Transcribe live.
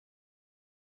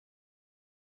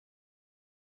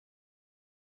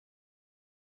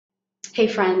Hey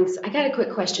friends, I got a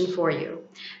quick question for you.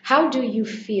 How do you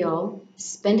feel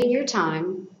spending your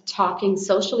time talking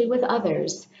socially with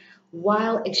others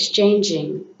while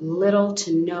exchanging little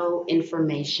to no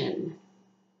information?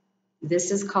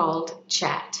 This is called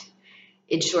chat.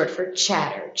 It's short for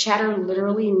chatter. Chatter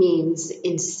literally means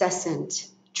incessant,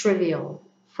 trivial,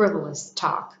 frivolous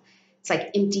talk. It's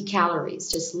like empty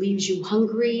calories, just leaves you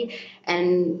hungry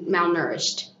and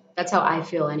malnourished. That's how I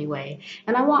feel anyway.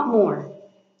 And I want more.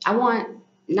 I want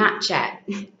not chat.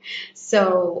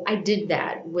 So I did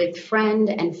that with friend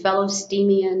and fellow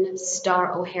Steemian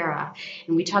Starr O'Hara.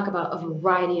 And we talk about a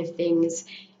variety of things,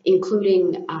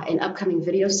 including an upcoming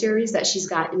video series that she's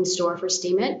got in store for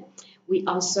Steemit. We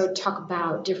also talk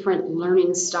about different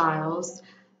learning styles,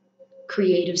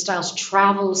 creative styles,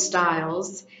 travel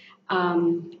styles,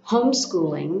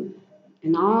 homeschooling,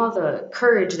 and all the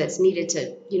courage that's needed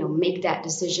to, make that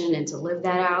decision and to live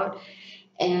that out,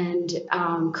 and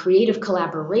creative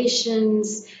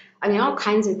collaborations. I mean, all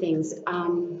kinds of things.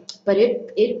 But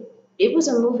it was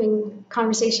a moving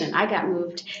conversation. I got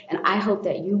moved, and I hope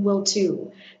that you will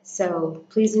too. So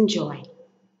please enjoy.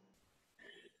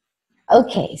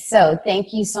 Okay, so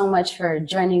thank you so much for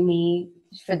joining me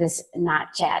for this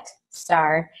Not Chat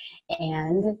Star.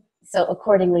 And so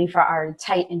accordingly, for our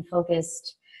tight and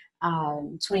focused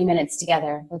 20 minutes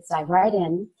together, let's dive right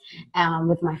in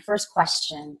with my first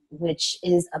question, which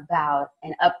is about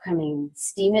an upcoming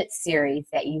Steemit series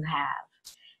that you have.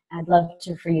 I'd love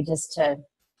for you just to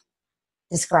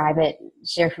describe it,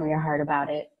 share from your heart about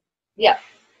it. Yeah.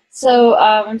 So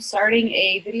I'm starting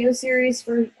a video series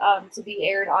for to be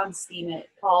aired on Steemit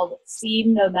called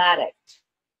Nomadic.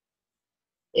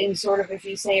 In sort of, if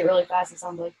you say it really fast, it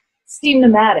sounds like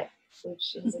Nomadic,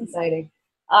 which is exciting.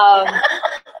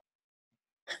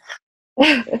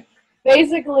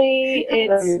 Basically,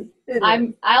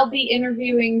 I'll be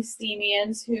interviewing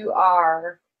Steemians who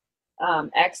are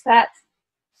expats,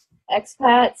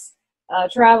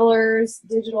 travelers,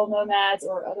 digital nomads,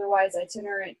 or otherwise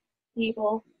itinerant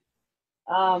people,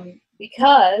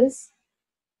 because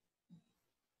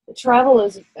travel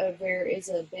is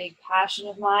a big passion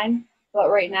of mine. But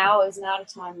right now is not a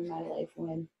time in my life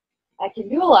when I can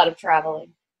do a lot of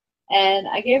traveling, and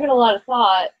I gave it a lot of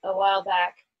thought a while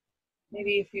back,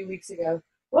 maybe a few weeks ago.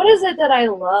 What is it that I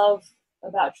love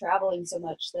about traveling so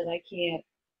much that I can't,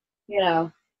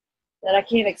 that I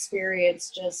can't experience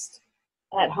just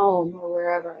at home or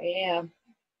wherever I am?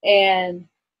 And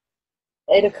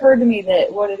it occurred to me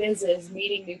that what it is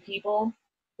meeting new people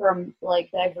from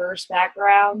like diverse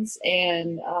backgrounds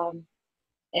and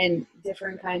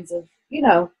different kinds of,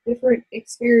 different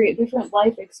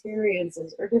life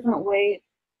experiences, or different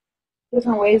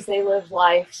ways they live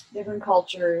life, different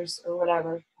cultures or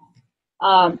whatever.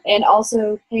 And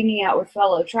also hanging out with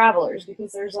fellow travelers,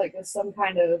 because there's like some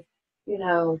kind of,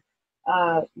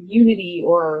 unity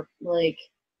or like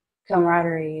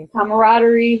camaraderie.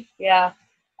 Yeah.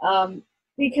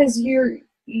 Because you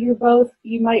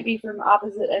might be from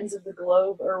opposite ends of the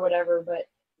globe or whatever, but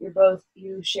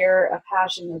you share a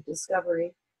passion of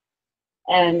discovery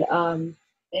and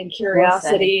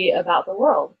curiosity about the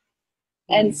world.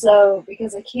 And so,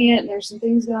 because there's some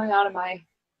things going on in my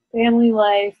family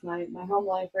life, my home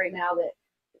life right now, that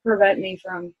prevent me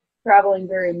from traveling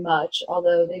very much,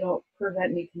 although they don't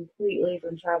prevent me completely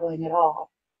from traveling at all.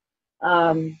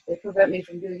 They prevent me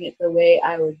from doing it the way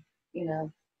I would,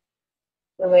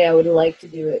 like to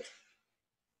do it.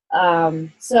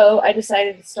 So I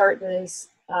decided to start this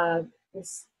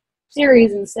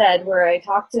series instead, where I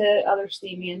talk to other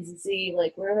Steemians and see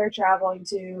like where they're traveling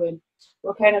to and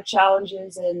what kind of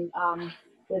challenges and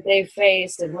that they've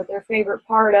faced and what their favorite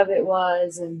part of it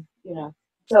was, and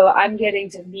so I'm getting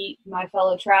to meet my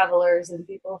fellow travelers and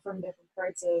people from different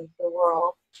parts of the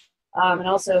world, and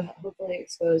also hopefully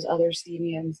expose other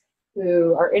Steemians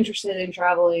who are interested in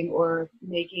traveling or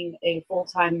making a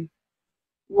full-time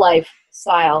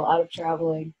lifestyle out of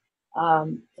traveling,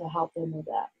 to help them with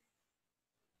that.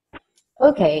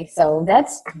 Okay, so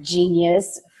that's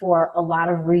genius for a lot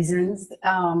of reasons.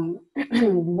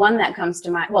 One that comes to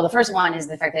mind, well, the first one is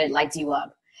the fact that it lights you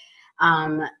up.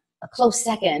 A close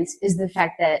second is the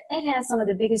fact that it has some of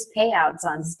the biggest payouts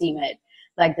on Steemit,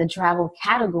 like the travel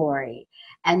category.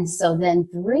 And so then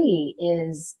 3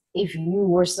 is, if you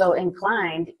were so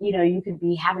inclined, you could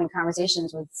be having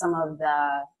conversations with some of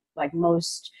the like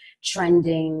most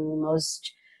trending,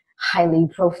 most highly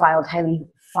profiled, highly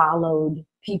followed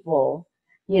people,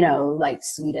 like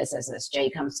Sweet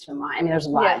SSSJ comes to mind. I mean, there's a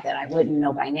lot that I wouldn't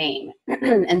know by name.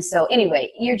 And so anyway,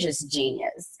 you're just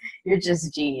genius. You're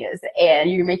just genius.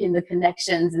 And you're making the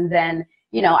connections. And then,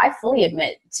 I fully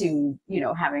admit to,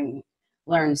 having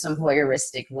learn some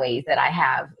voyeuristic ways that I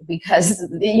have, because,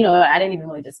 you know, I didn't even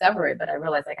really discover it, but I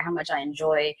realized like how much I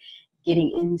enjoy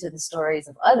getting into the stories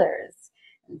of others.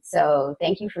 And so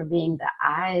thank you for being the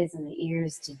eyes and the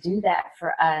ears to do that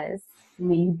for us.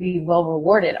 May you be well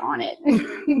rewarded on it.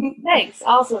 Thanks.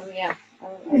 Awesome. Yeah.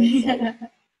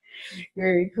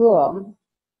 Very cool.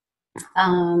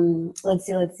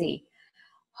 Let's see.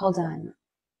 Hold on.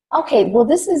 Okay, well,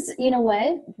 this is, you know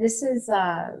what? This is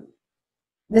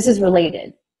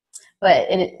related, but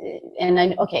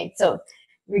okay. So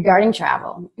regarding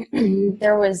travel,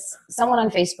 there was someone on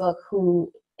Facebook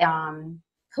who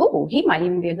he might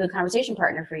even be a good conversation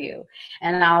partner for you,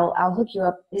 and I'll hook you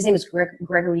up. His name is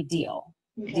Gregory Diehl,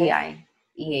 Diehl,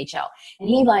 and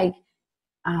he like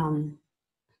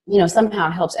you know, somehow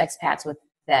helps expats with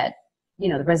that, you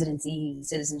know, the residency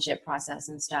citizenship process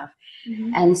and stuff.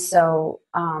 And so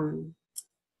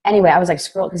anyway, I was like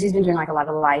scroll, because he's been doing like a lot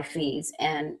of live feeds,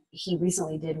 and he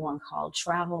recently did one called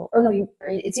Travel, or no,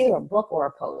 it's either a book or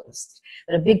a post,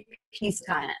 but a big piece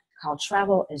kind of called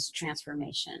Travel is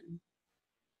Transformation.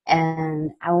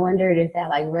 And I wondered if that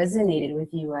like resonated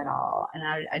with you at all. And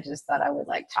I just thought I would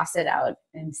like toss it out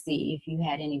and see if you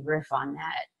had any riff on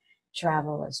that.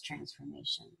 Travel is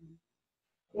transformation.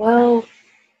 Well,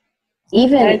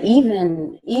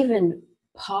 even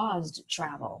paused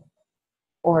travel,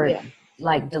 or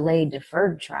like delayed,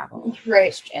 deferred travel,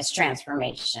 right, as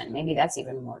transformation. Maybe that's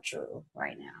even more true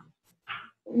right now.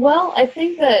 Well, I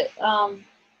think that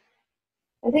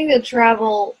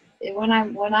travel, when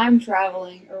I'm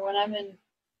traveling, or when I'm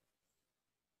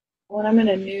in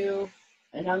a new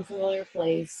and unfamiliar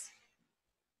place,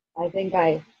 I think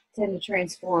I tend to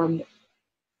transform,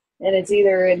 and it's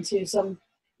either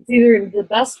the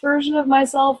best version of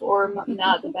myself or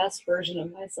not the best version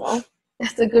of myself.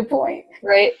 That's a good point.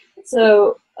 Right?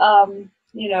 So,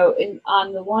 you know,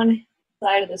 on the one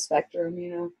side of the spectrum, you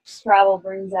know, travel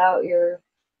brings out your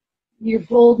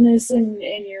boldness and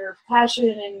your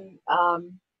passion,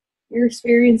 and you're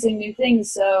experiencing new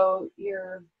things. So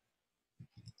you're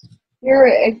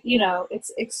you know,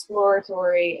 it's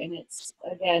exploratory, and it's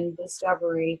again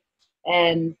discovery,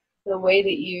 and the way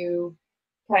that you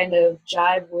kind of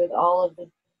jive with all of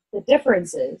the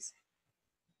differences.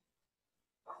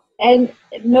 And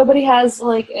nobody has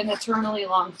like an eternally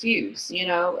long fuse, you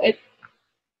know.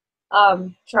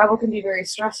 Travel can be very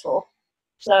stressful,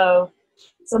 so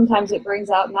sometimes it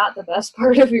brings out not the best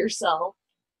part of yourself.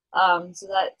 So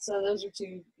those are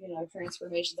two, you know,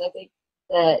 transformations. I think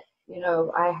that, you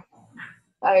know, I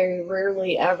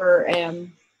rarely ever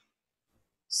am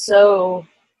so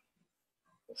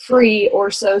free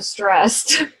or so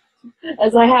stressed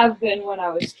as I have been when I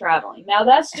was traveling. Now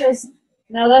that's just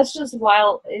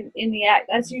while in the act.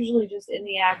 That's usually just in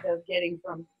the act of getting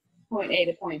from point A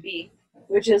to point B,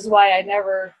 which is why I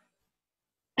never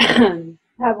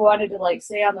have wanted to like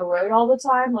stay on the road all the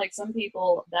time. Like some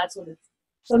people,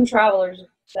 some travelers,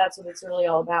 that's what it's really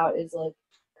all about, is like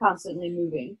constantly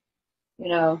moving, you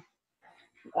know,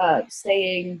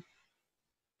 staying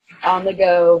on the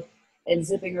go and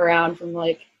zipping around from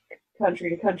like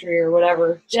country to country or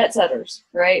whatever, jet setters,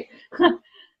 right?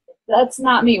 That's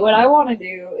not me. What I want to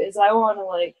do is I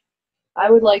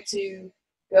would like to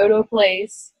go to a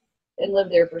place and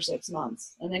live there for 6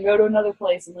 months, and then go to another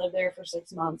place and live there for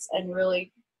 6 months, and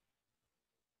really,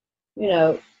 you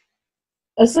know,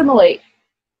 assimilate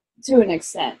to an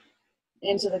extent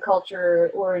into the culture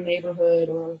or a neighborhood,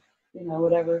 or, you know,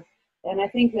 whatever. And I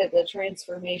think that the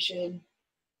transformation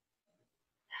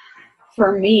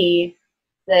for me,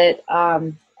 that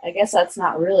I guess that's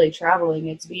not really traveling,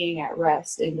 it's being at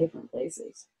rest in different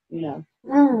places, you know.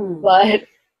 But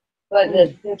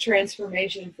the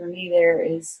transformation for me there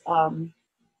is, I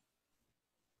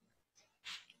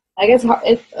guess,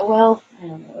 I don't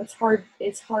know,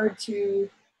 it's hard to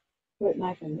put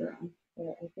my finger on.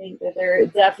 But I think that there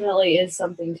definitely is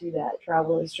something to that.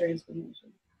 Travel is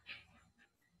transformation.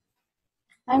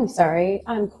 I'm sorry,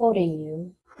 I'm quoting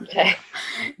you. Okay.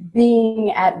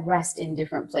 Being at rest in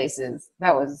different places.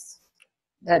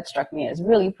 That struck me as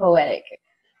really poetic.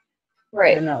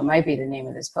 Right. I don't know, it might be the name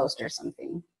of this post or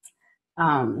something.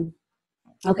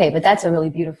 Okay, but that's a really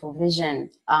beautiful vision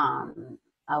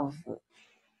of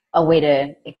a way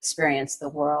to experience the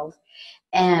world.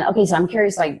 And okay, so I'm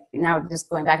curious, like now just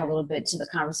going back a little bit to the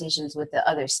conversations with the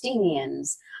other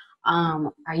Steemians,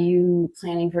 are you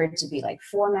planning for it to be like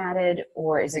formatted,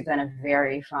 or is it going to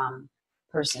vary from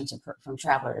from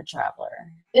traveler to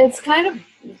traveler? It's kind of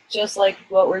just like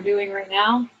what we're doing right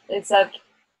now, except,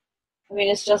 I mean,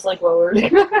 it's just like what we're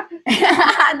doing.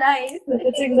 Nice.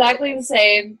 It's exactly the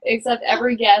same, except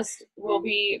every guest will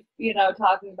be, you know,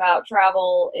 talking about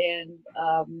travel and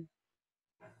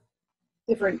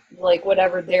different, like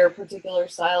whatever their particular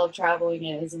style of traveling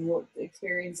is, and what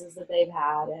experiences that they've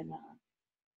had,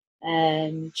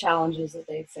 and challenges that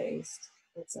they've faced,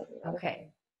 etc. Okay,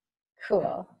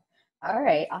 cool. All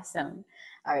right, awesome.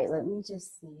 All right, let me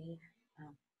just see.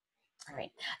 All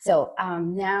right. So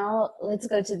now let's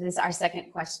go to this, our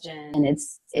second question. And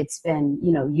it's been,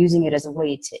 you know, using it as a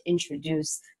way to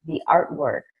introduce the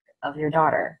artwork of your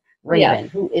daughter, Raven,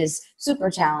 who is super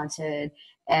talented.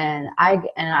 And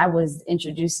I was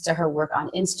introduced to her work on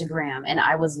Instagram, and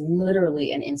I was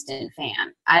literally an instant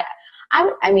fan.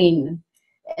 I mean,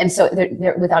 and so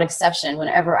without exception,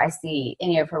 whenever I see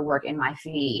any of her work in my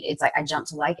feed, it's like I jump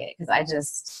to like it, because I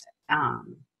just,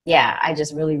 yeah, I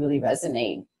just really, really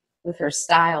resonate with her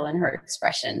style and her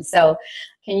expression. So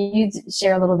can you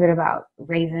share a little bit about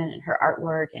Raven and her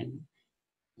artwork and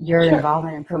your Sure.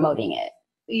 involvement in promoting it?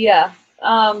 Yeah.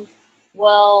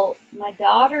 Well, my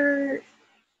daughter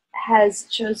has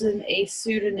chosen a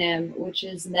pseudonym, which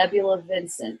is Nebula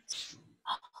Vincent.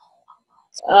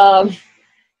 And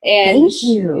Thank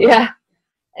you. Yeah.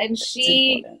 And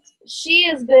she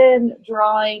has been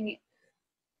drawing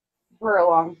for a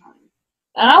long time.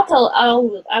 And I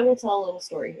will tell a little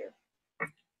story here.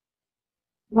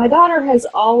 My daughter has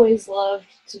always loved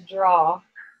to draw,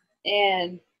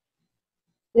 and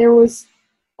there was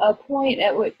a point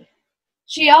at which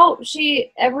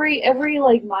every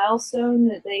like milestone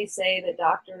that they say, that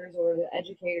doctors or the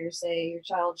educators say your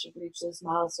child should reach this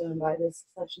milestone by this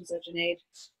such and such an age.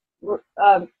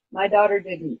 My daughter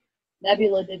didn't.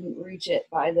 Nebula didn't reach it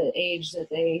by the age that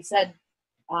they said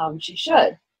she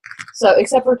should. So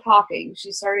except for talking,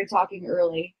 she started talking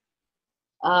early,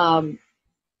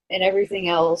 and everything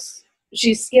else.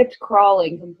 She skipped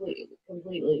crawling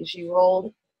completely. She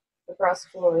rolled across the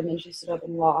floor, and then she stood up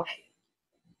and walked.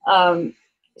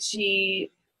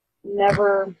 She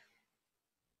never,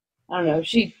 I don't know,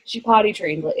 she potty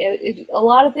trained. A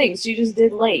lot of things she just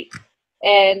did late.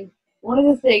 And one of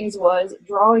the things was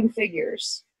drawing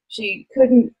figures. She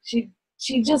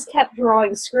just kept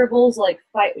drawing scribbles, like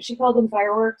she called them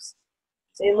fireworks.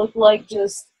 They looked like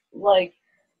just like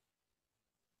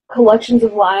collections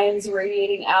of lines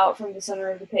radiating out from the center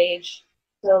of the page.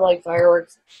 So like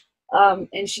fireworks.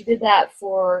 And she did that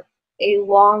for a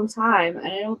long time, and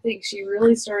I don't think she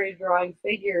really started drawing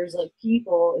figures like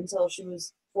people until she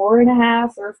was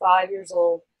 4.5 or 5 years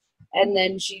old. And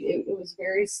then it was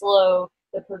very slow,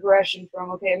 the progression from,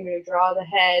 okay, I'm going to draw the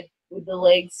head with the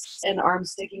legs and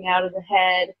arms sticking out of the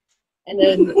head, and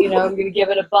then I'm going to give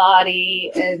it a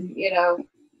body, and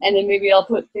and then maybe I'll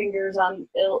put fingers on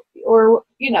it, or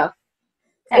it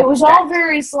was all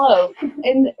very slow.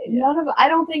 And I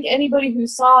don't think anybody who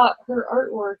saw her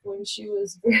artwork when she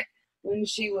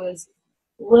was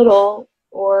little,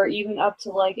 or even up to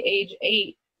like age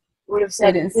 8, would have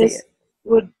said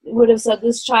would have said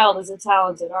this child is a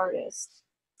talented artist.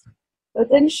 But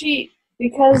then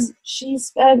because she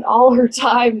spent all her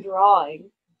time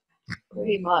drawing,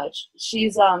 pretty much.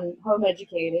 She's home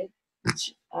educated.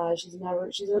 She's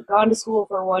gone to school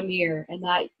for 1 year, and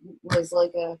that was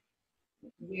like a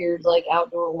weird like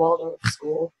outdoor Waldorf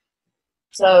school.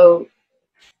 So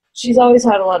she's always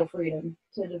had a lot of freedom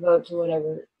to devote to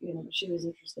whatever she was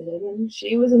interested in, and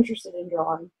she was interested in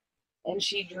drawing, and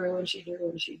she drew and she drew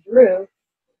and she drew,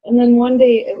 and then one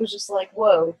day it was just like,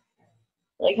 whoa,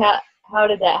 like how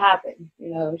did that happen?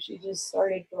 She just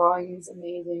started drawing these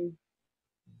amazing.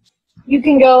 You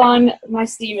can go on my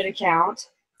Steemit account.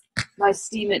 My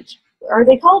Steemit, are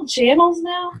they called channels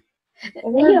now?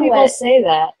 I've heard people say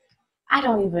that. I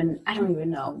don't even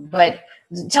know. But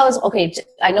tell us, okay,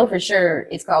 I know for sure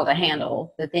it's called a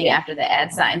handle, the thing after the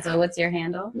 @ sign. So what's your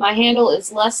handle? My handle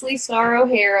is Leslie Starr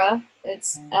O'Hara.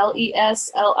 It's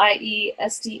LESLIE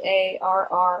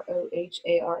STARROHARA.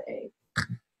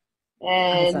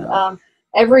 And awesome.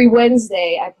 Every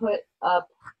Wednesday I put up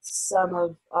some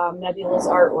of Nebula's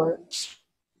artwork,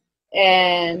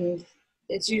 and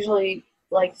it's usually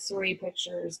like 3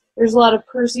 pictures. There's a lot of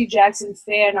Percy Jackson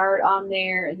fan art on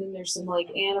there, and then there's some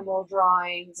like animal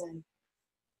drawings and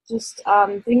just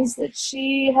things that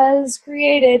she has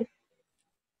created.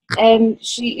 And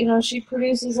she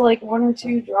produces like 1 or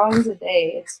 2 drawings a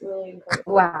day. It's really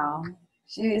incredible. Wow,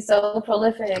 she's so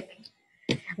prolific.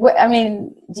 I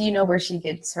mean, do you know where she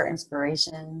gets her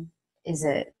inspiration?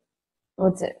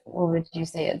 What would you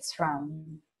say it's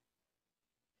from?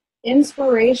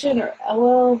 Inspiration,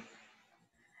 or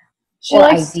she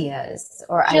likes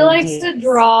to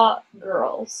draw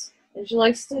girls, and she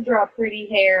likes to draw pretty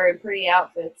hair and pretty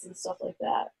outfits and stuff like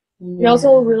that. Yeah. She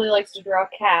also really likes to draw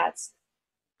cats.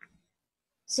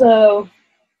 So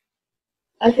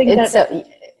I think okay,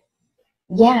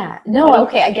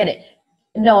 I get it.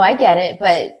 No, I get it,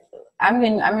 but I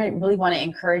really want to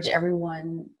encourage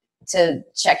everyone to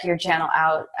check your channel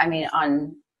out. I mean,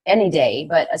 on any day,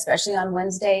 but especially on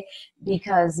Wednesday,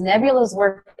 because Nebula's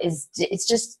work it's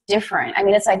just different. I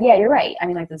mean, it's like, yeah, you're right. I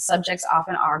mean, like the subjects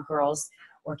often are girls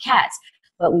or cats,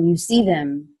 but when you see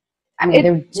them, I mean,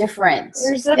 they're different.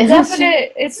 There's a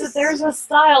definite. There's a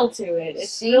style to it.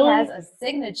 She really has a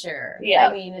signature. Yeah.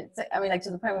 I mean, like to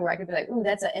the point where I could be like, "Ooh,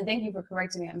 that's a." And thank you for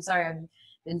correcting me. I'm sorry, I've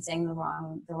been saying the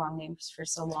wrong names for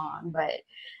so long. But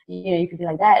you know, you could be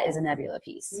like, "That is a Nebula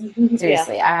piece."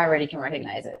 Seriously, yeah. I already can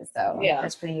recognize it. So yeah,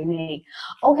 that's pretty unique.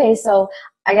 Okay, so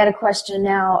I got a question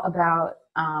now about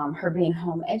her being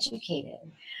home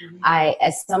educated.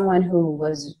 As someone who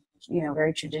was, you know,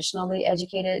 very traditionally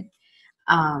educated.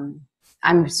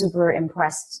 I'm super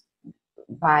impressed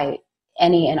by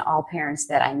any and all parents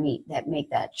that I meet that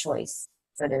make that choice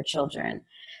for their children.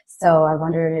 So I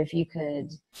wondered if you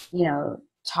could, you know,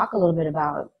 talk a little bit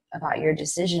about your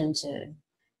decision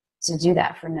to do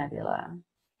that for Nebula.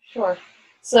 Sure.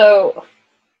 So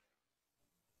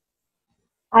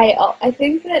I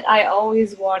think that I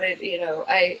always wanted, you know,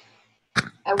 I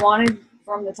wanted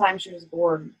from the time she was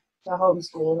born to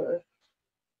homeschool her.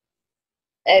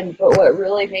 But what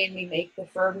really made me make the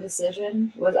firm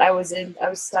decision was I was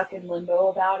stuck in limbo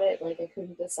about it. Like I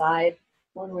couldn't decide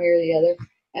one way or the other.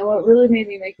 And what really made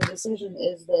me make the decision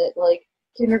is that like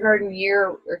kindergarten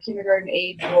year or kindergarten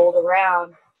age rolled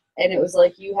around, and it was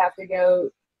like you have to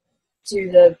go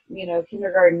to the, you know,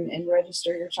 kindergarten and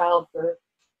register your child for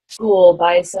school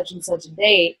by such and such a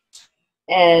date.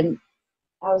 And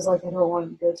I was like, I don't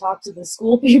want to go talk to the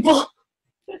school people.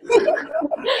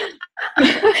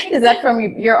 Is that from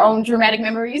your own traumatic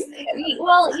memories?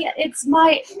 Well, yeah, it's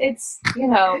you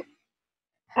know,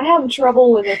 I have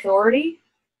trouble with authority.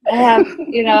 I have,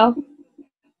 you know,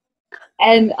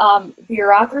 and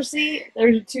bureaucracy.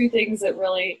 There's two things that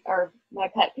really are my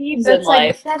pet peeves in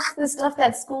life. That's the stuff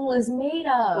that school is made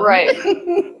of. Right.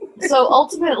 So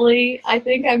ultimately, I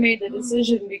think I made the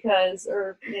decision because,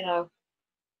 or, you know,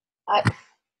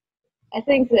 I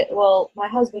think that, well, my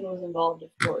husband was involved, of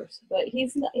course, but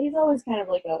he's always kind of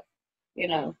like a, you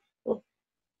know, well,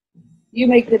 you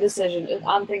make the decision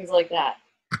on things like that,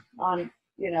 on,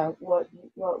 you know, what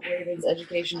Raven's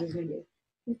education is going to be.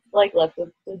 Like, left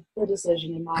the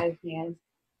decision in my hands.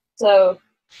 So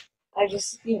I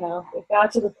just, you know, it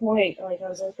got to the point, like, I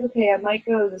was like, okay, I might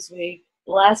go this week.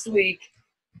 Last week,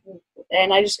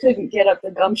 and I just couldn't get up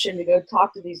the gumption to go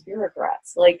talk to these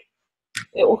bureaucrats. Like,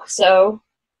 so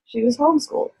she was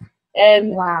homeschooled. And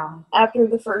wow. After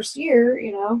the first year,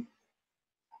 you know,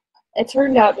 it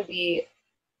turned out to be,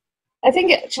 I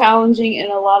think, challenging in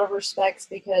a lot of respects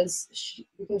because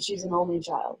she's an only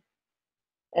child.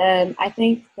 And I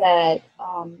think that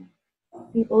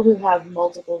people who have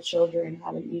multiple children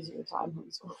have an easier time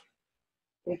homeschooling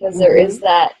because there is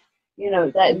that, you know,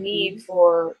 that need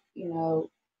for, you know,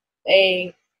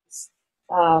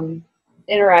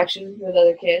 interaction with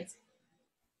other kids,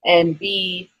 and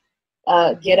B,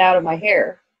 get out of my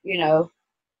hair, you know.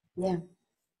 Yeah.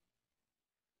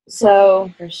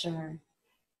 So for sure.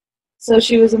 So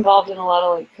she was involved in a lot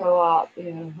of like co-op,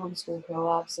 you know, homeschool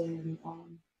co-ops and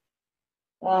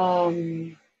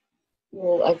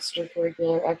little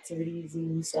extracurricular activities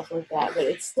and stuff like that. But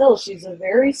it's still, she's a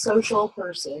very social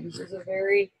person. She's a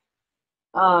very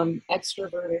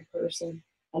extroverted person,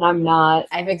 and I'm not.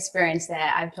 I've experienced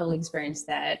that. I've totally experienced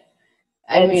that.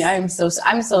 I mean, I'm so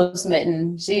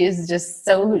smitten. She is just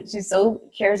she's so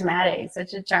charismatic,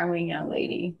 such a charming young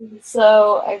lady.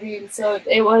 So I mean,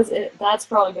 that's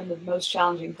probably been the most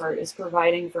challenging part, is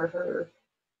providing for her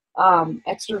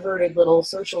extroverted little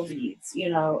social needs, you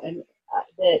know, and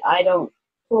that I don't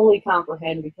fully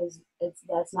comprehend because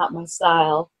that's not my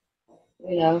style,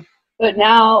 you know. But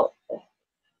now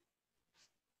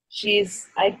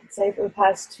I'd say for the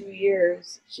past 2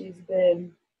 years, she's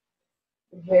been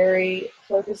very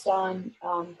focused on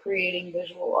creating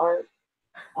visual art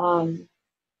and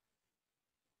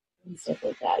stuff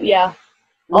like that. Yeah.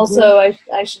 Mm-hmm. Also,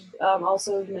 I should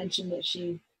also mention that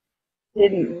she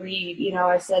didn't read. You know,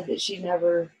 I said that she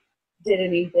never did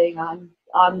anything on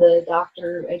the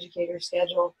doctor educator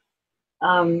schedule.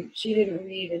 She didn't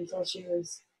read until she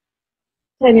was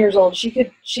 10 years old.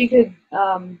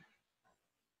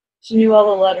 She knew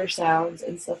all the letter sounds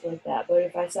and stuff like that. But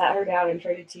if I sat her down and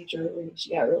tried to teach her, she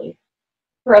got really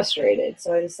frustrated.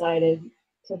 So I decided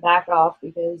to back off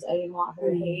because I didn't want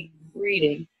her to hate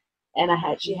reading. And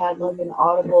she had like an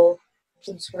Audible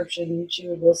subscription. She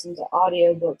would listen to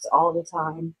audiobooks all the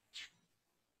time.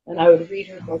 And I would read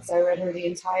her books. I read her the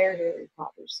entire Harry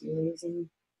Potter series and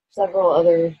several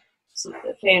other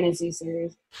fantasy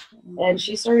series. And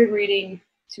she started reading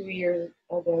 2 years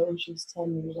ago when she was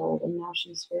 10 years old, and now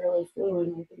she's fairly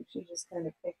fluent. I think she just kind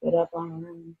of picked it up on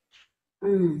her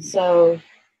own. So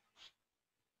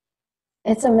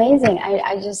it's amazing.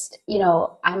 I just, you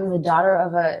know, I'm the daughter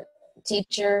of a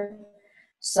teacher,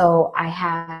 so I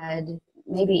had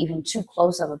maybe even too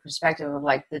close of a perspective of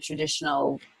like the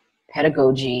traditional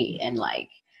pedagogy and like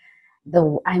the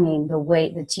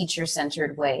way, the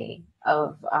teacher-centered way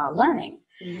of learning.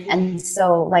 And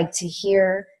so like to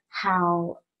hear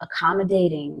how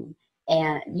accommodating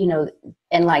and, you know,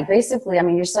 and like basically, I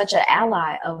mean, you're such an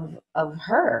ally of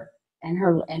her and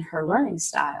her learning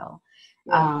style.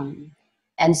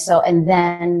 And so, and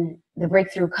then the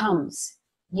breakthrough comes,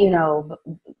 you know,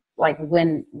 like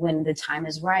when the time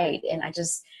is right. And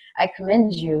I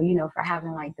commend you, you know, for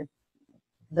having like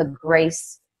the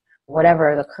grace,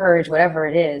 whatever, the courage, whatever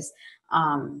it is,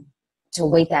 to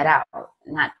wait that out,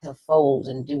 not to fold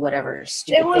and do whatever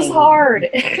stupid it was thing. hard.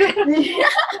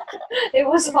 It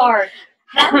was hard.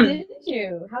 How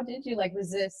did you like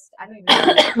resist? I don't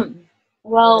even know.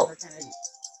 Well,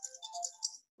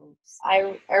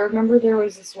 I remember there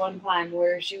was this one time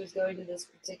where she was going to this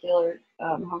particular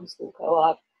homeschool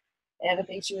co-op, and I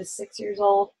think she was 6 years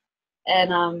old,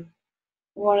 and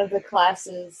one of the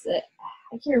classes,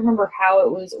 I can't remember how it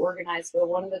was organized, but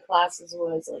one of the classes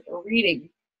was like a reading,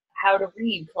 how to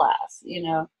read class, you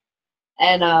know,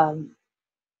 and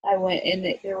I went, and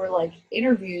there were like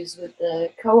interviews with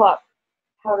the co-op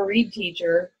how to read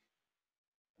teacher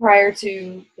prior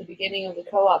to the beginning of the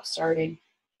co-op starting,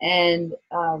 and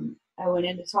I went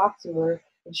in to talk to her,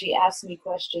 and she asked me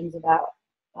questions about,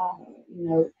 you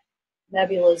know,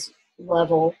 Nebula's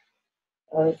level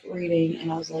of reading,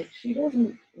 and I was like, she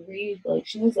doesn't read, like,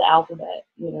 she knows the alphabet,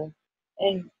 you know,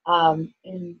 and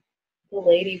the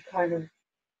lady kind of,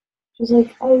 she was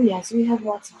like, oh yes, we have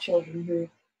lots of children who,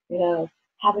 you know,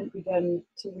 haven't begun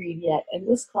to read yet, and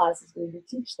this class is going to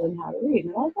teach them how to read.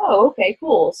 And I'm like, oh, okay,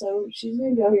 cool, so she's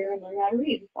going to go here and learn how to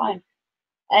read, fine.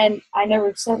 And I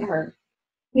never sent her,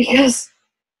 because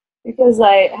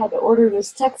I had to order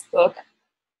this book,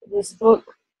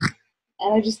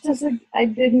 and I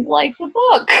didn't like the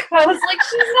book. I was like,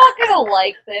 she's not gonna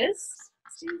like this.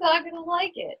 She's not gonna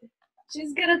like it.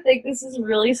 She's gonna think this is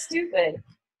really stupid.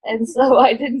 And so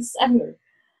I didn't send her.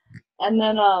 And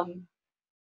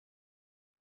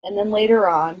then later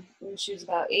on, when she was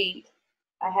about 8,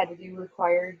 I had to do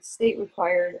state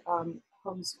required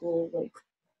homeschool, like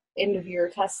end of year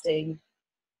testing,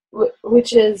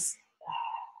 which is,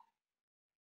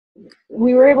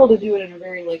 we were able to do it in a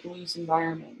very like loose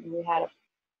environment. We had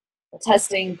a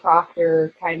testing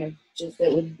proctor kind of just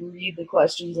that would read the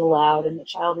questions aloud, and the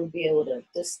child would be able to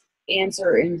just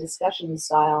answer in discussion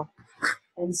style.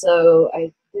 And so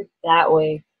I did that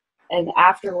way. And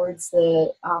afterwards,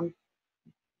 the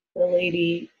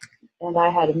lady and I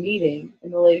had a meeting,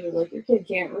 and the lady was like, "Your kid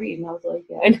can't read," and I was like,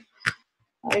 "Yeah,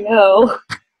 I know."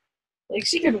 Like,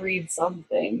 she could read some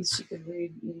things. She could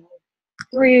read, you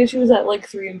know, she was at like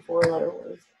 3 and 4 letter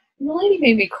words. And the lady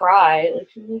made me cry. Like,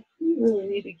 she was like, you really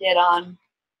need to get on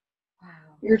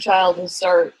your child to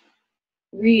start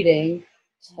reading.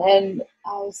 And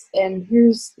and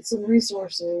here's some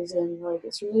resources, and like,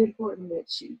 it's really important that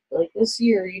she, like, this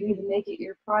year, you need to make it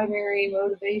your primary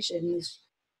motivation is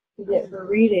to get her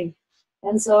reading.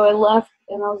 And so I left,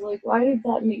 and I was like, why did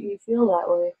that make me feel that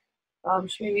way?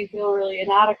 She made me feel really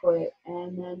inadequate,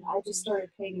 and then I just started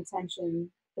paying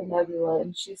attention to Nebula,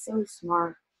 and she's so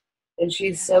smart, and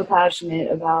she's so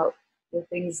passionate about the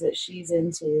things that she's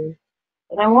into,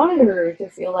 and I wanted her to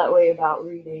feel that way about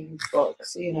reading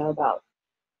books, you know, about,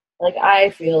 like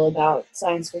I feel about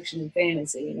science fiction and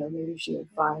fantasy, you know, maybe she would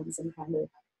find some kind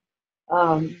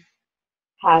of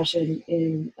passion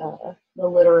in the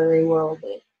literary world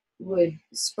that would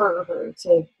spur her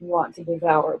to want to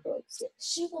devour books.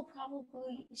 She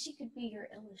could be your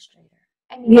illustrator.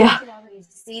 I mean, yeah. You can already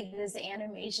see this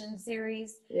animation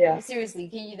series. Yeah. Seriously,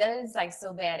 that is like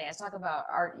so badass. Talk about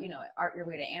art, you know, art your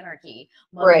way to anarchy.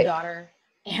 Mother-daughter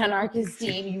anarchist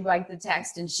team, you write the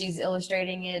text and she's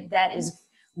illustrating it. That is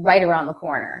right around the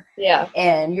corner. Yeah.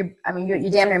 And you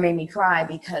damn near made me cry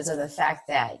because of the fact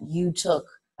that you took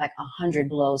like 100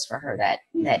 blows for her that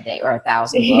day, or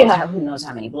 1,000 blows. Yeah. Who knows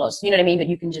how many blows? You know what I mean? But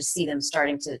you can just see them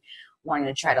starting to wanting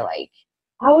to try to like.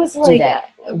 I was like, do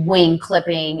that wing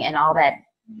clipping and all that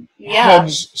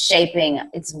hedge shaping.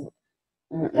 It's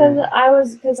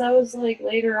because I was like,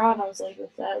 later on, I was like,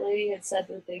 if that lady had said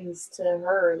the things to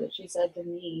her that she said to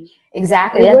me,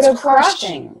 exactly, that's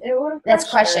crushing. It would have. That's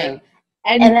crushing. Her.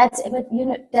 And that's, but you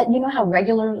know how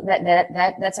regular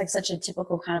that's like such a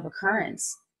typical kind of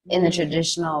occurrence. in the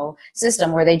traditional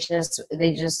system where they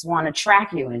just want to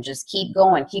track you and just keep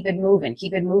going, keep it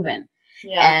moving.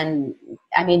 Yeah. And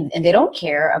I mean, and they don't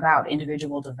care about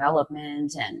individual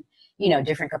development and, you know,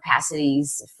 different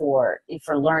capacities for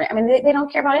learning. I mean, they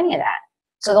don't care about any of that.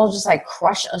 So they'll just like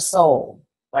crush a soul,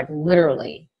 like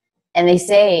literally. And they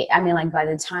say, I mean, like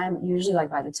usually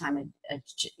by the time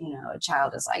a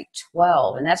child is like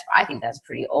 12, and I think that's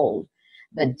pretty old,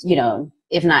 but you know,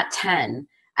 if not 10,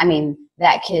 I mean,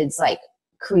 that kid's like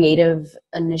creative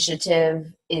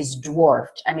initiative is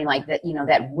dwarfed. I mean, like that, you know,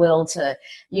 that will to,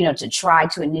 you know, to try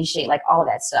to initiate, like all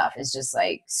that stuff is just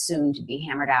like soon to be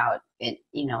hammered out in,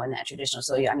 you know, in that traditional.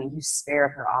 So, I mean, you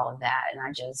spared her all of that. And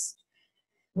I just,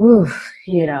 woo,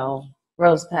 you know,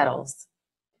 rose petals.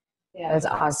 Yeah. That's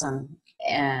awesome.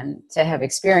 And to have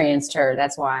experienced her,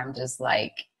 that's why I'm just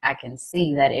like, I can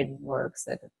see that it works,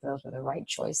 that those are the right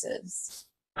choices.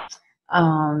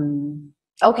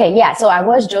 Okay, yeah, so I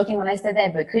was joking when I said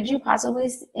that, but could you possibly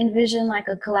envision like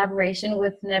a collaboration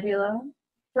with Nebula?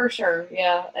 For sure,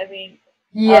 yeah. I mean,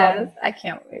 yes, I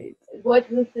can't wait. What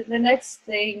the next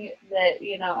thing that,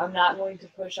 you know, I'm not going to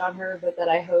push on her, but that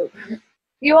I hope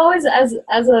you always, as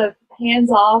a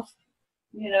hands-off,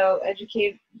 you know,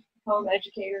 home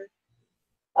educator,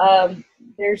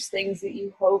 there's things that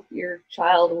you hope your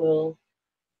child will,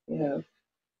 you know,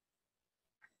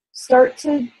 start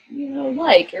to, you know,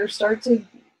 like, or start to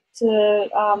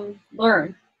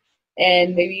learn.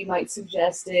 And maybe you might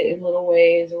suggest it in little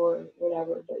ways or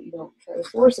whatever, but you don't try to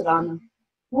force it on them.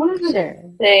 One of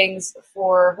the things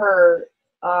for her,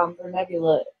 for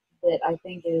Nebula, that I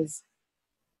think is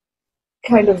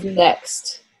kind of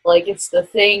next, like it's the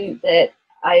thing that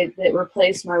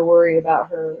replaced my worry about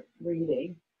her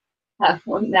reading.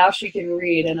 Well, now she can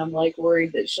read, and I'm like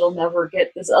worried that she'll never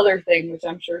get this other thing, which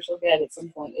I'm sure she'll get at some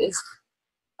point, is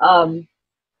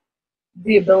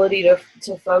the ability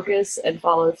to focus and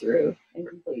follow through and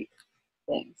complete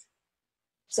things.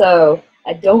 So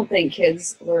I don't think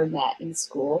kids learn that in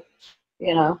school.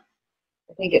 You know,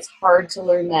 I think it's hard to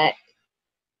learn that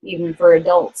even for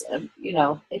adults. And, you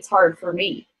know, it's hard for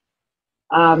me.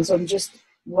 So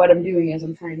what I'm doing is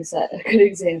I'm trying to set a good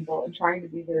example and trying to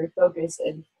be very focused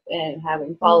and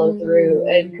having follow through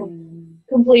and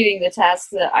completing the tasks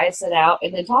that I set out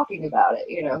and then talking about it,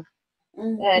 you know.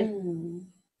 And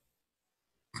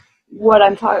what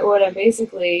I'm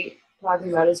basically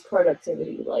talking about is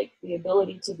productivity, like the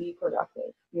ability to be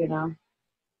productive, you know,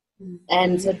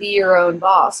 and to be your own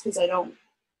boss, to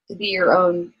be your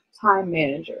own time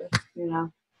manager, you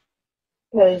know,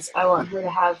 because I want her to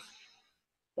have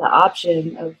the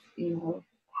option of, you know,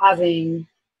 having,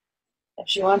 if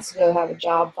she wants to go have a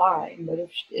job, fine, but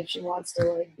if she wants to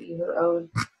like be her own,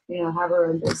 you know, have her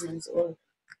own business or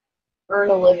earn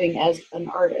a living as an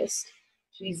artist,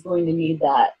 she's going to need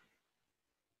that.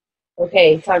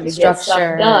 Okay, time to get stuff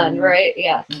done, right?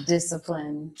 Yeah.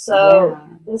 Discipline. So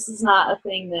this is not a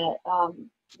thing that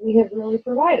we have really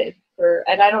provided for,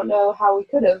 and I don't know how we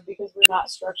could have because we're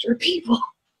not structured people,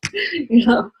 you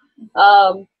know.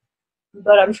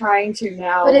 But I'm trying to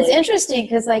now. But it's interesting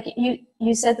because, like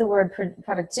you said the word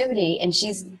productivity, and she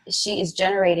is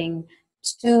generating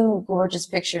 2 gorgeous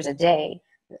pictures a day.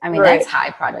 I mean, that's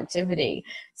high productivity.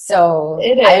 So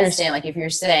I understand, like, if you're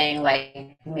saying,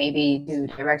 like, maybe to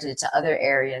direct it to other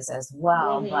areas as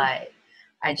well, but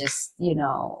I just, you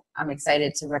know, I'm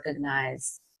excited to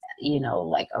recognize, you know,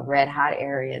 like a red hot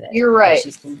area that, that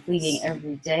she's completing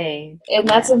every day. And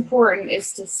that's important,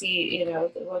 is to see, you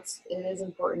know, it is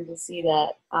important to see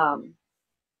that,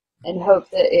 and hope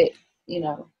that it, you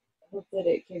know, hope that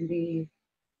it can be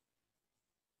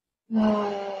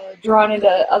drawn into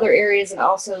other areas, and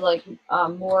also like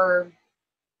more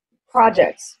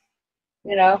projects,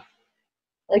 you know,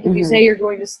 like if you say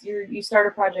you start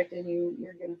a project and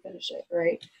you're going to finish it,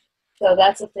 right? So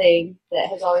that's a thing that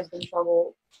has always been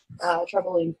difficult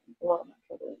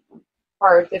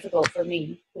for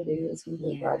me to do, is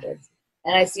complete projects.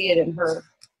 And I see it in her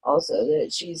also,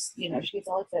 that she's, you know, she gets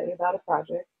all excited about a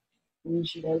project and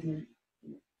she doesn't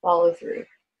follow through.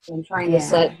 So I'm trying to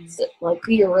set,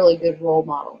 be a really good role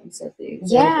model and set the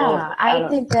example. Yeah, I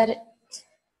think that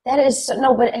is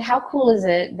no, but how cool is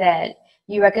it that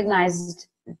you recognized,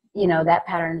 you know, that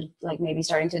pattern, like maybe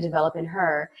starting to develop in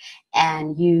her,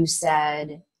 and you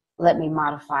said, let me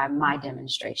modify my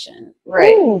demonstration.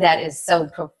 Right. Ooh, that is so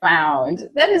profound.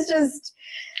 That is just,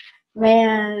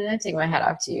 man, I take my hat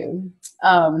off to you.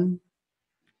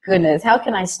 Goodness, how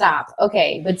can I stop?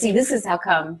 Okay, but see, this is how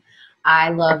come I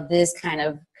love this kind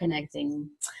of connecting.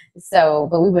 So,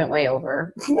 but we went way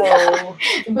over. Oh.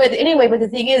 But anyway, but the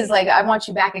thing is, like, I want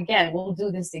you back again. We'll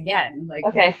do this again. Like,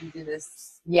 okay. We can do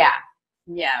this. Yeah.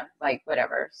 Yeah, like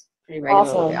whatever. Pretty regular.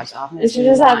 Awesome. Often We as should we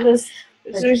just have want. this.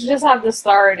 So we should just have the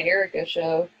Starr and Erica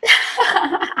show.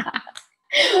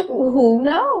 Who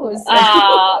knows?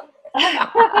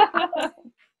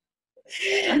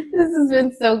 This has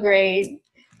been so great.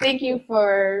 Thank you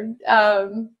for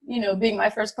being my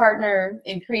first partner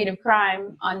in creative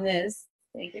crime on this.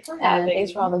 Thank you for And having thanks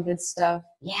me. for all the good stuff.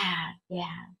 Yeah.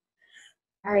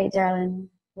 All right, darling.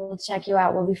 We'll check you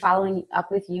out. We'll be following up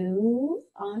with you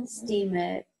on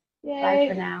Steemit. Yay. Bye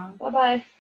for now. Bye-bye.